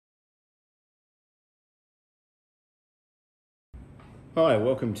Hi,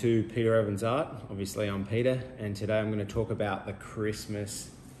 welcome to Peter Evans Art. Obviously I'm Peter, and today I'm going to talk about the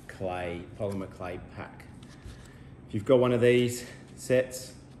Christmas Polymer Clay Pack. If you've got one of these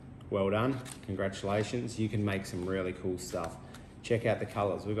sets, well done, congratulations. You can make some really cool stuff. Check out the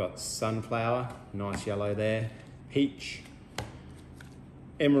colours. We've got sunflower, nice yellow there, peach,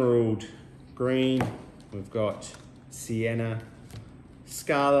 emerald green, we've got sienna,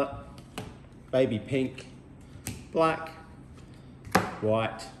 scarlet, baby pink, black,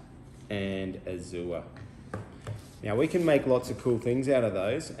 white, and azure. Now we can make lots of cool things out of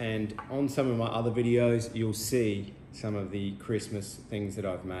those, and on some of my other videos you'll see some of the Christmas things that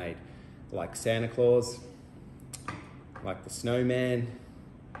I've made, like Santa Claus, like the Snowman,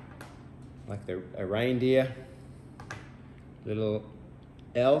 like a reindeer, little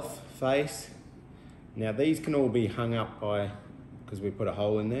elf face. Now these can all be hung up because we put a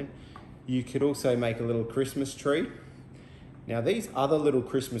hole in them. You could also make a little Christmas tree. Now these other little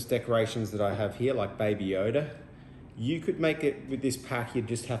Christmas decorations that I have here, like Baby Yoda, you could make it with this pack. You'd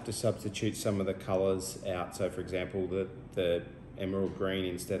just have to substitute some of the colors out. So for example, the emerald green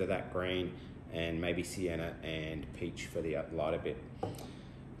instead of that green, and maybe sienna and peach for the lighter bit.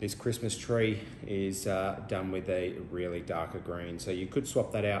 This Christmas tree is done with a really darker green. So you could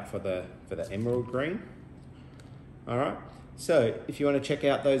swap that out for the emerald green. All right, so if you want to check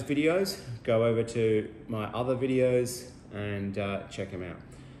out those videos, go over to my other videos and check them out.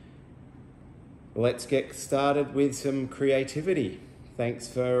 Let's get started with some creativity. Thanks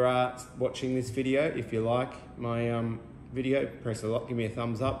for watching this video. If you like my video, press a like, give me a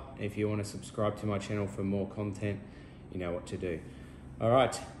thumbs up. If you want to subscribe to my channel for more content, you know what to do. All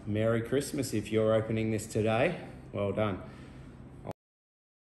right, Merry Christmas. If you're opening this today, well done.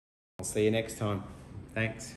 I'll see you next time. Thanks.